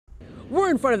We're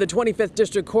in front of the 25th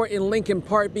District Court in Lincoln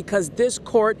Park because this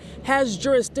court has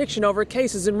jurisdiction over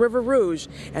cases in River Rouge.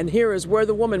 And here is where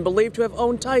the woman believed to have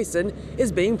owned Tyson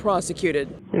is being prosecuted.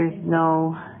 There's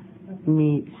no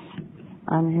meat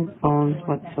on his bones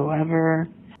whatsoever.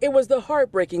 It was the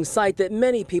heartbreaking sight that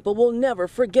many people will never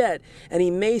forget. An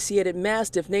emaciated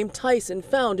mastiff named Tyson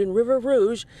found in River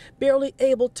Rouge, barely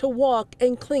able to walk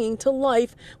and clinging to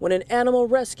life when an animal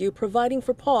rescue providing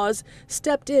for paws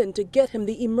stepped in to get him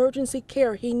the emergency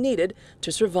care he needed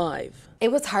to survive.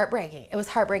 It was heartbreaking. It was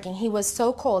heartbreaking. He was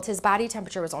so cold. His body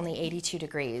temperature was only 82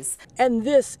 degrees. And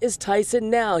this is Tyson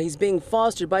now. He's being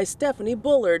fostered by Stephanie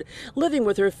Bullard, living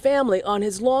with her family on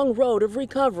his long road of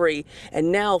recovery.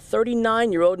 And now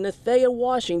 39-year-old Nathea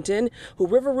Washington, who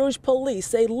River Rouge police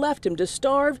say left him to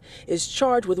starve, is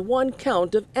charged with 1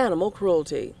 count of animal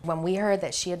cruelty. When we heard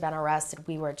that she had been arrested,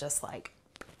 we were just like,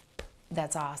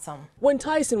 that's awesome. When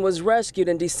Tyson was rescued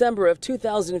in December of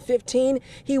 2015,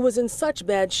 he was in such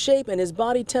bad shape and his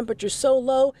body temperature so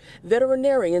low,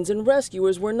 veterinarians and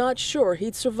rescuers were not sure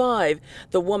he'd survive.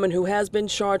 The woman who has been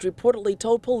charged reportedly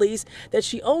told police that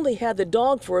she only had the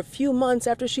dog for a few months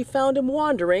after she found him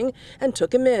wandering and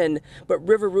took him in. But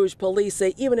River Rouge police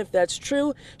say even if that's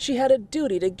true, she had a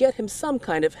duty to get him some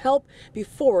kind of help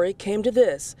before it came to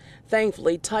this.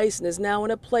 Thankfully, Tyson is now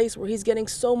in a place where he's getting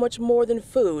so much more than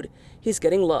food. He's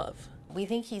getting love. We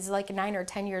think he's like 9 or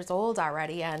 10 years old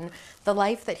already, and the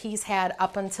life that he's had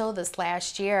up until this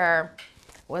last year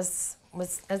has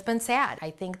been sad. I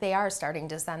think they are starting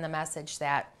to send the message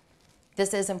that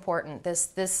this is important.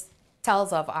 This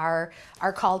tells of our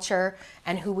culture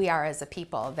and who we are as a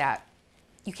people, that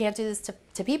you can't do this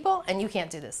to people and you can't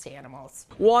do this to animals.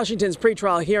 Washington's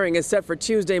pretrial hearing is set for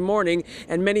Tuesday morning,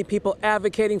 and many people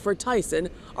advocating for Tyson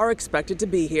are expected to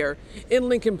be here. In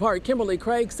Lincoln Park, Kimberly,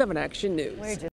 7 Action News.